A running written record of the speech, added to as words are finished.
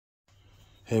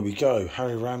Here we go,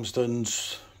 Harry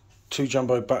Ramsden's 2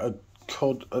 jumbo battered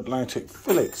cod Atlantic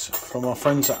fillets from our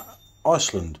friends at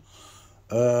Iceland.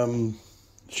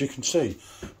 As you can see,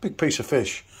 big piece of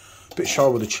fish. A bit shy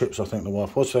with the chips, I think the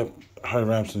wife was. There Harry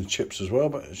Ramsden's chips as well,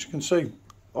 but as you can see,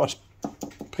 nice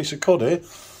piece of cod here.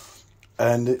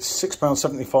 And it's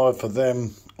 £6.75 for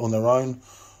them on their own,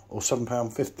 or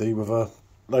 £7.50 with a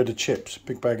load of chips,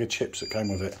 big bag of chips that came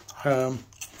with it.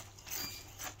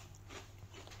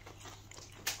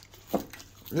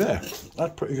 Yeah,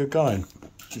 that's pretty good going.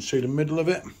 You can see the middle of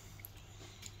it.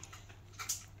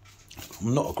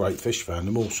 I'm not a great fish fan,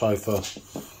 I'm more so for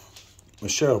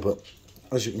Michelle, but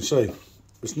as you can see,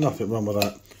 there's nothing wrong with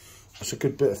that. It's a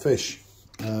good bit of fish.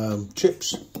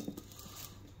 Chips,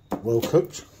 well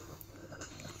cooked,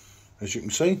 as you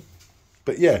can see.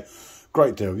 But yeah,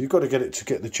 great deal. You've got to get it to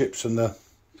get the chips and the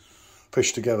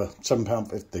fish together.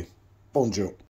 £7.50. Bonjour.